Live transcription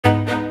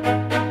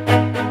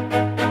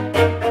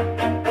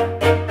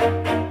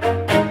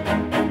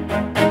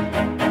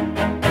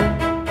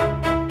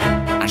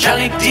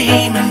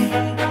demon,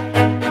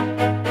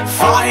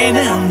 flying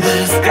in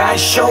the sky,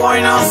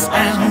 showing us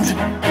and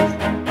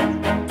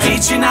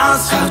teaching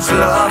us how to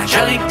love.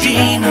 Angelic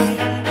demon,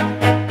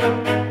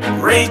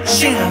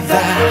 reaching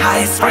the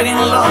high, spreading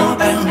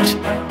love and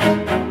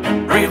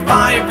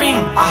reviving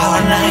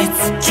our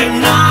nights.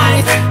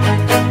 Tonight,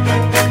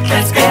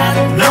 let's get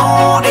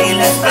naughty,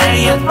 let's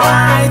play it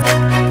right.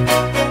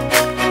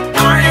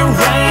 Are you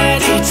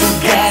ready to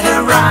get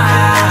it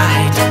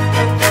right?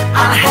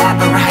 I'll have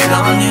a ride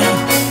on you,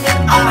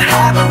 I'll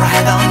have a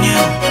ride on you,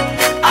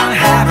 I'll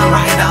have a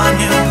ride on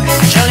you.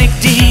 Angelic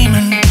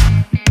demon,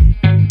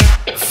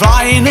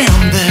 flying in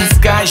the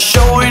sky,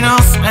 showing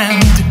us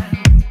and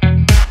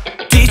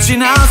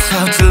teaching us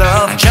how to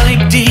love.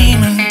 Angelic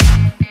demon,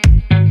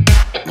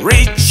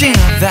 reaching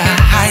the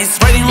high,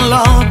 spreading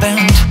love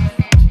and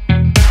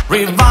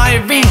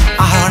reviving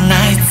our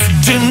nights.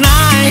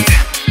 Tonight,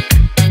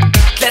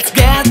 let's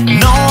get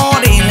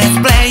naughty, let's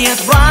play it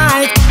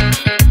right.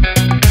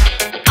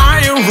 Are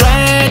you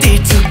ready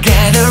to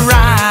get it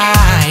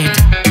right?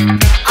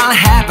 I'll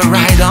have a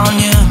ride on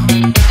you,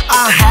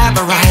 I'll have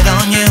a ride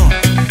on you,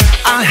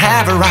 I'll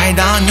have a ride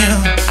on you.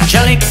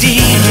 Angelic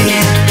demon,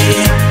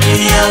 give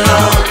me your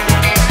love.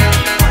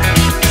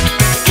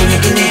 Give me,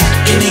 give me,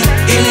 give me,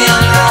 give me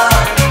your love.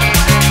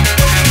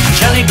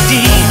 Angelic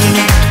demon,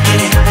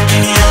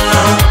 give me your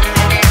love.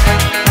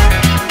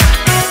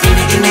 Give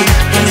me, give me,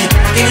 give me,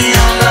 give me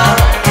your love.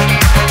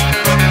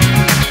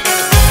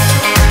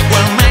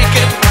 We'll make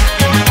it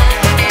rain.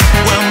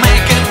 We'll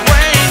make it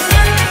rain.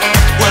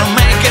 We'll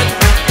make it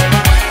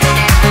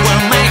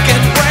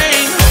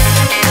rain.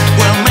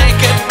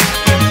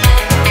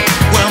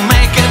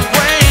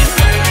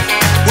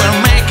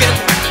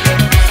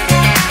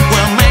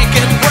 We'll make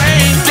it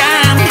rain.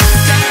 Damn,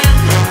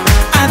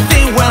 I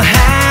think we'll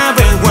have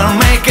it. We'll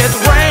make it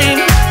rain.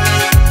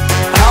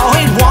 Oh,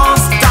 it won't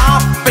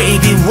stop,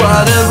 baby.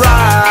 What a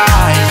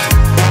ride!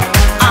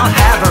 I'll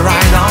have a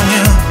ride on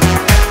you.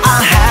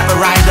 I'll have a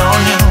ride on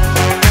you.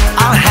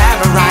 I'll have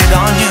a ride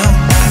on you.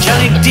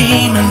 Angelic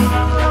demon,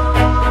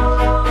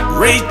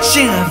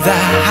 reaching the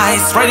high,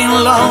 spreading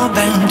love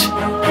and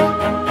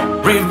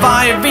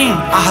reviving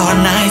our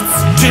nights.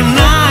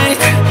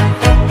 Tonight,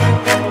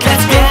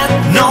 let's get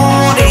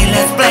naughty,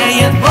 let's play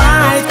it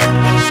right.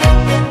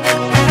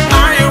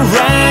 Are you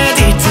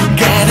ready to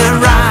get it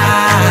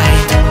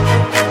right?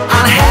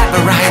 I'll have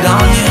a ride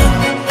on you,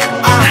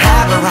 I'll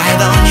have a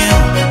ride on you,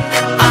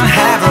 I'll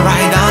have a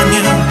ride on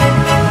you.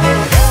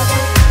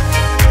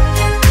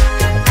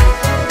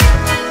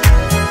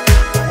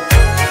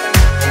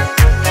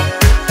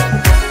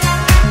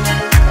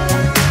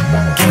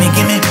 Give me,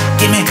 give me,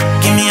 give me,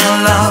 give me your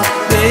love,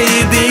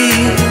 baby.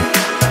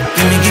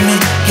 Give me, give me,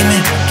 give me,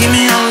 give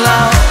me your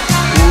love.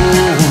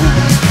 Ooh.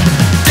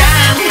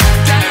 Damn,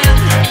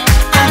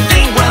 I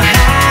think we'll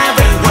have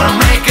it, we'll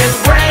make it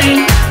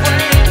rain.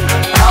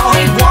 Oh,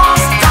 it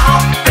won't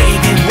stop,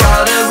 baby,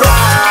 what a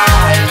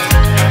ride.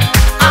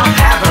 I'll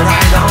have a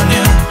ride on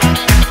you,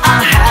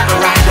 I'll have a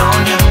ride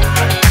on you,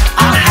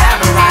 I'll have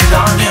a ride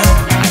on you.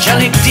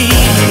 Angelic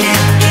demon,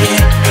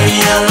 give me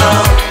your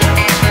love.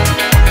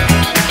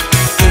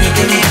 Give me,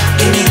 give me,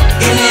 give me,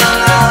 give me your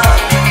love.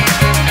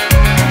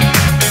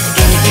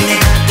 Give me, give me,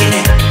 give me,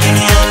 give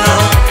me your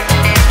love.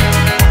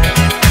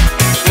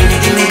 Give me,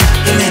 give me,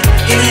 give me,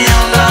 give me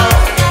your love.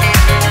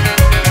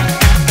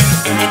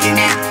 Give me, give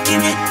me, give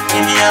me,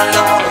 give me your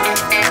love.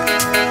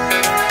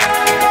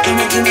 Give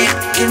me, give me,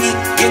 give me.